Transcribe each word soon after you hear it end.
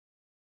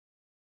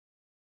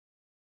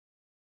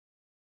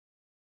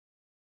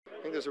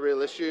I think there's a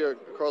real issue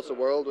across the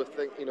world with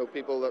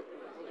people that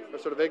are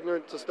sort of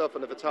ignorant to stuff,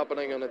 and if it's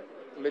happening on a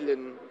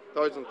million,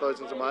 thousands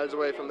of miles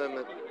away from them,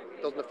 it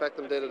doesn't affect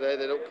them day to day.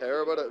 They don't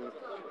care about it, and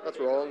that's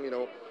wrong.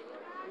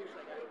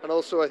 And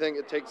also, I think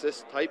it takes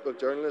this type of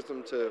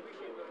journalism to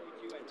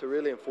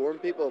really inform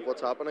people of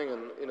what's happening,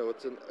 and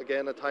it's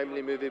again a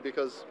timely movie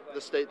because the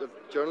state of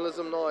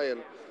journalism now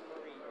and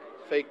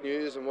fake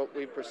news and what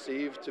we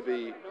perceive to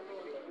be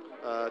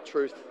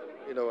truth,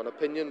 an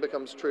opinion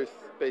becomes truth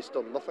based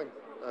on nothing.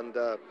 And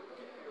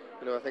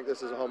I think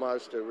this is a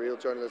homage to real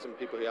journalism,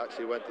 people who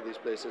actually went to these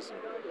places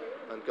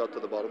and got to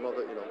the bottom of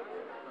it.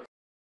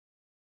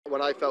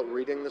 When I felt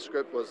reading the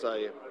script was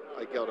I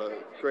got a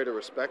greater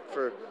respect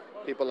for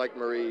people like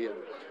Marie and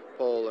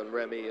Paul and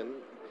Remy, and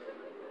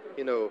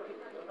you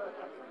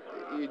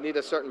need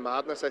a certain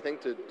madness, I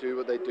think, to do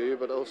what they do,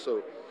 but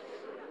also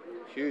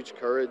huge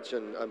courage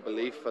and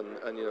belief,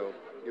 and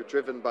you're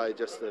driven by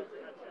just the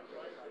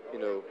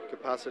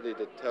capacity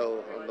to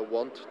tell and the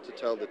want to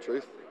tell the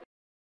truth.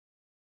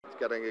 It's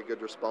getting a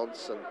good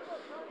response,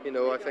 and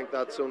I think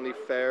that's only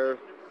fair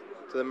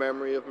to the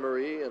memory of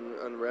Marie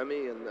and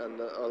Remy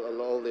and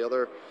all the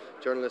other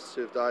journalists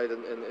who've died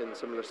in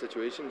similar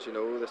situations.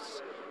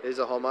 This is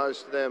a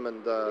homage to them,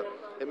 and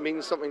it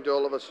means something to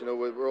all of us.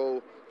 We're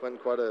all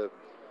went quite a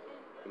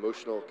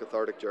emotional,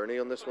 cathartic journey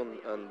on this one,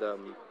 and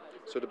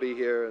so to be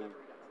here and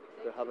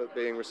to have it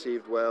being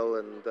received well,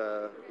 and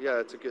yeah,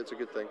 it's a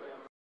good thing.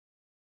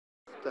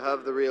 To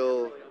have the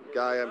real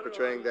guy I'm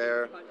portraying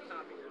there,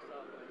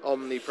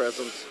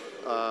 omnipresent,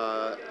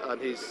 and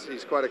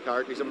he's quite a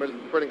character. He's a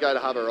brilliant guy to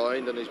have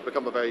around, and he's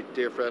become a very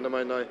dear friend of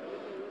mine now.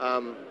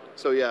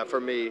 So yeah, for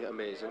me,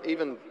 amazing.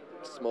 Even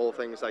small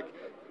things like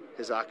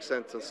his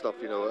accent and stuff,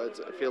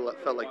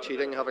 it felt like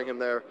cheating having him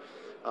there.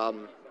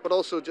 But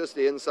also just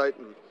the insight,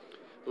 and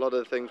a lot of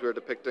the things we're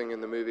depicting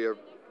in the movie are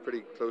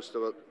pretty close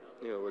to what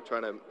we're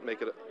trying to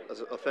make it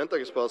as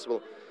authentic as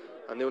possible.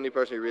 And the only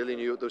person who really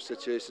knew what those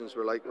situations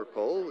were like were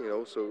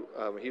Paul, so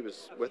he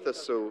was with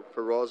us. So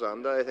for Roz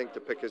and I think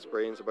to pick his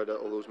brains about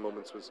all those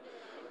moments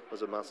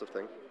was a massive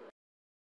thing.